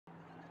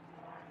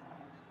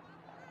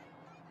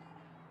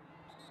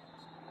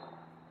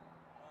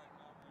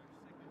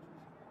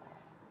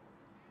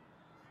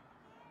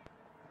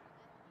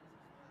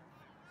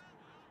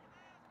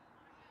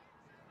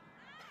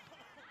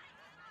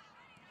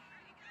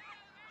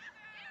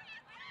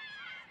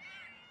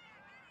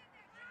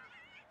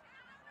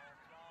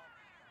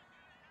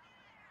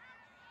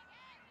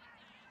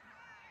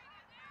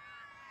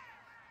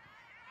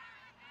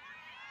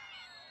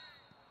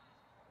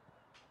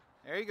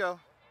There you go.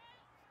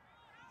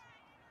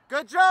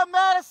 Good job,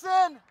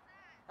 Madison.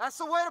 That's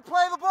the way to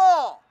play the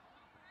ball.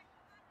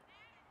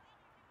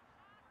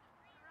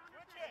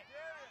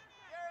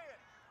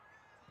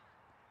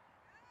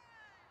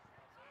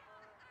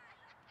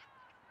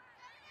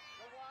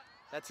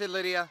 That's it,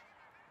 Lydia.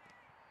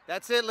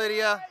 That's it,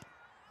 Lydia.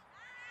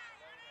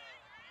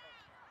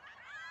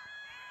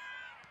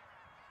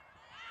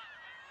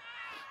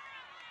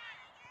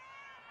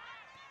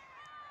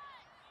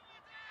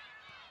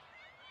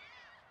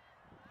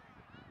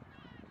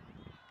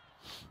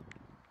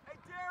 Hey,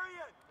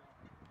 Darian.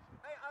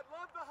 Hey, I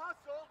love the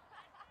hustle.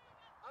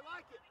 I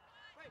like it.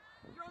 Hey,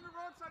 you're on the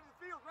wrong side of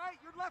the field, right?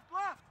 You're left.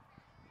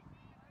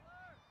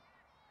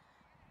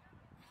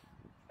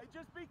 Hey,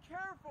 just be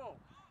careful.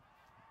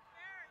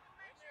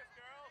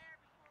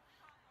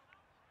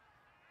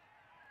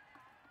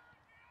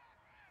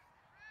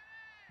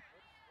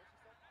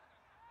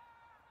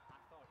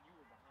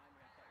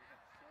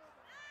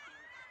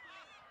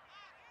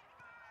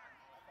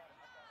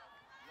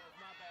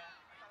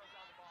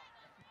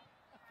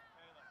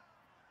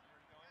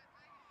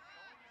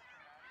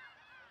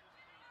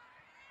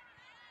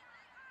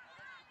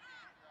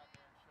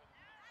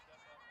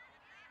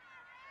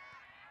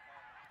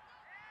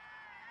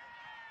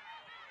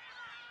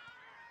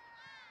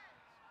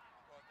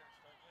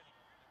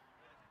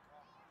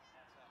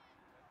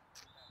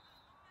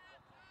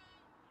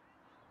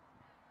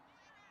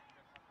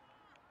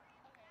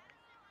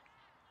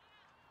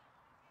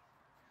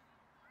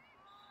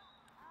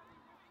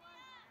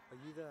 Are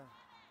you the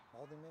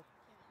holding mid?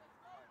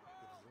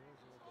 If 0-0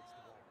 gets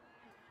the ball,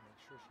 make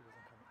sure she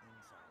doesn't come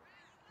inside.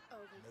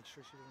 Okay. Make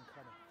sure she doesn't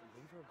cut it.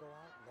 Leave her go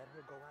out. Let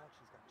her go out.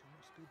 She's got too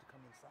much speed to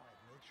come inside.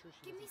 Make sure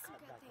she doesn't cut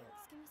back in.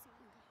 Give me some.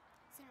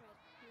 Center mid.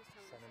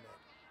 Center mid.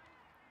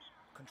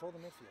 Control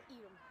the midfield.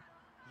 Eat them.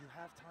 You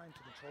have time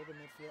to control the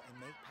midfield and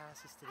make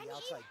passes to the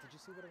outside. Did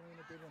you see what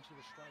Alina did when she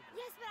was striking?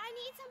 Yes, but I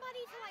need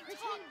somebody to like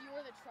Pretend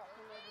you're the truck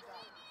and we're the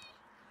dog.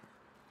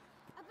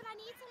 But I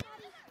need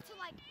somebody to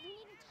like, we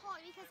need to talk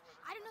because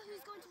I don't know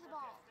who's going to the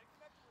ball.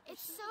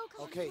 It's so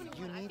Okay,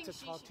 you need to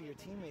talk to your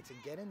teammates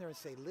and get in there and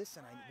say,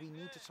 listen, we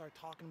need to start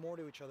talking more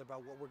to each other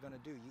about what we're going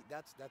to do.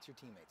 That's your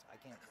teammates. I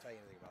can't tell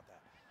you anything about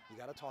that. You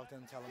got to talk to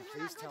them and tell them,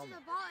 please tell me.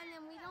 The ball and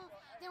then we don't,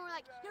 then we're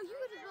like, no, you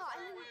go to the ball.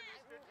 And then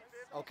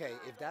okay,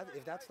 if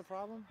that's the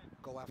problem,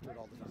 go after it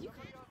all the time.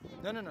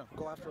 No,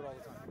 go after it all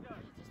the time.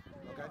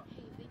 Okay?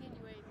 Hey, if they get in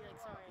your way, be like,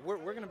 sorry.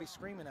 We're going to be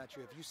screaming at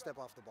you if you step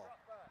off the ball.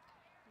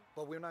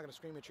 But we're not going to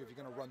scream at you if you're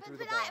going to run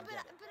through the ball and get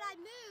it. But I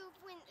move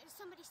when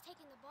somebody's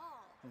taking the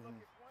ball.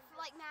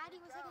 Like Maddie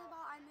was taking the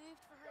ball, I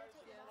moved for her to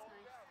take the ball.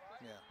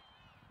 Yeah.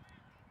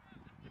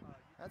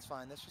 That's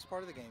fine. That's just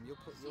part of the game. You'll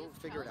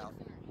figure it out.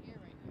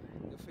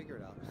 You'll figure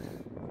it out.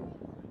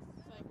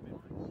 It's like, they're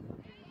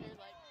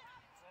like,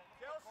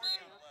 Kelsey,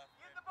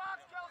 get in the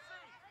box,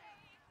 Kelsey.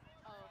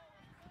 oh.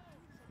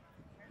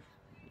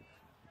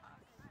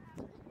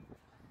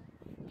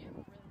 Yeah,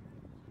 really.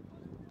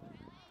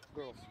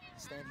 Girls,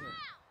 stand here.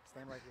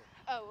 Stand right here.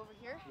 Oh, over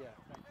here? Yeah.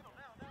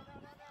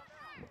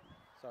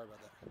 Sorry about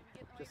that.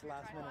 Just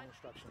last minute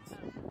instructions.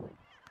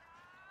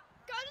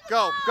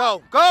 Go.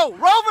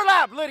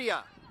 Overlap,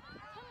 Lydia.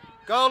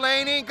 Go,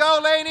 Lainey. Go,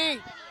 Lainey.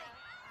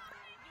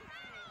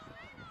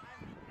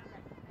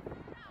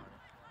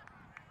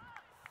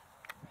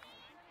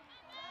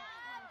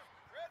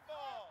 Red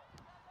ball.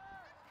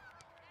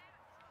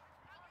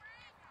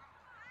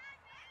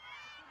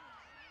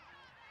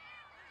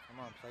 Come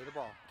on, play the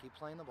ball. Keep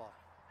playing the ball.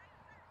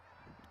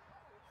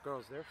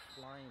 Girls, they're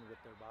flying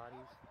with their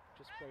bodies.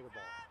 Just play the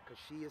ball,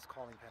 because she is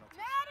calling penalties.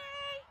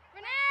 Maddie!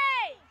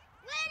 Renee!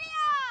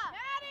 Lydia!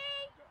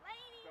 Maddie!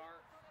 Lainey!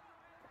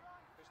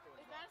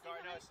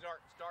 Sorry, no, it's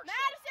dark.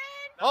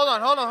 Madison! Hold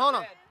on.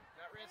 Not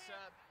red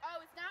sub. Oh,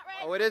 it's not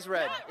red? Oh, it is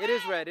red. It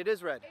is red. It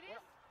is? Okay.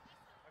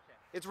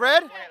 It's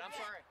red? Go ahead, I'm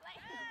sorry.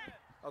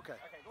 Okay.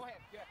 Okay, go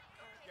ahead. Go,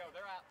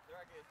 they're out. They're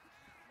out good.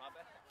 My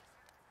bad.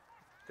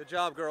 Good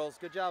job, girls.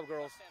 Good job,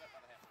 girls. Stand up by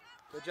the head.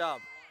 Good job.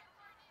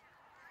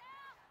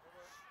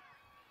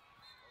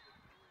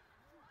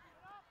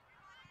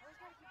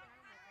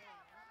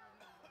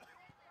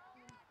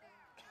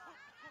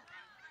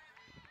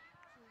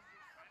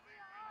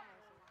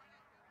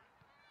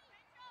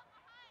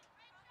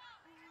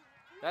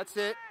 That's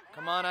it.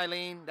 Come on,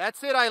 Eileen.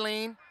 That's it,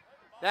 Eileen.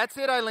 That's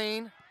it,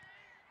 Eileen. Go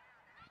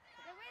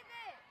with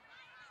it.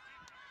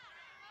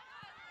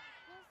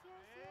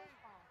 Yes.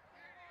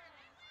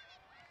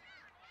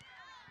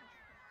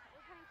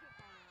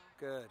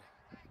 Good.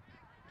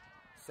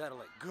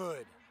 Settle it.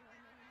 Good.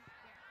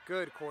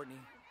 Good, Courtney.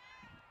 Come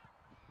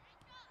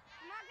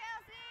on,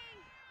 Kelsey.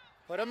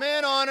 Put him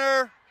in on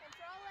her.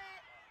 Control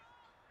it.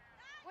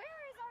 Where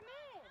is our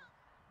mid?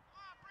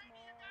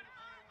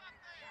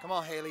 Come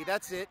on, Haley.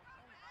 That's it.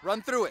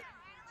 Run through it.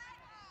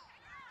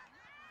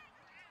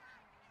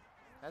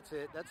 That's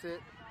it. That's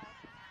it.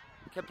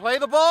 Can play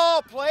the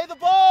ball. Play the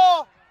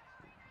ball.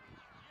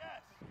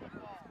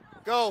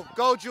 Go.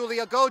 Go,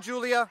 Julia. Go,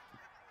 Julia.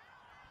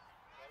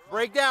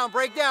 Break down.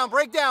 Break down.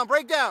 Break down.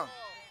 Break down.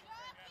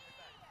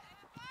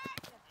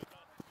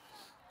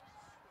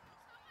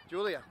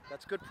 Julia,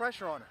 that's good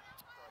pressure on her.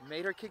 You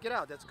made her kick it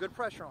out. That's good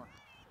pressure on her.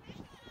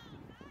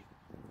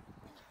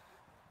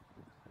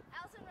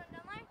 Allison, run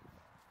down line.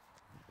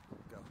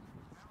 Go.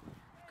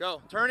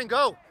 Go. Turn and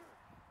go.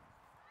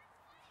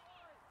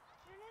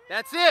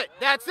 That's it.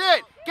 That's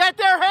it. Get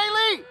there,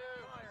 Haley.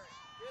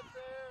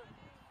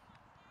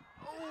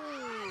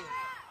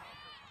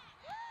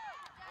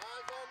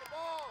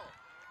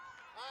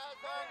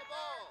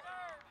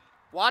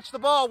 Watch the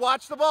ball,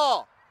 watch the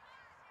ball.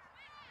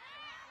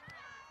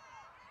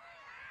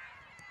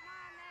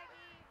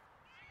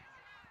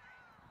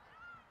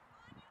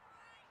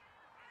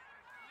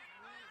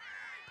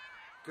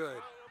 Good.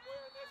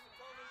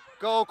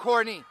 Go,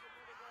 Courtney.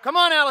 Come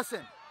on,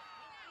 Allison.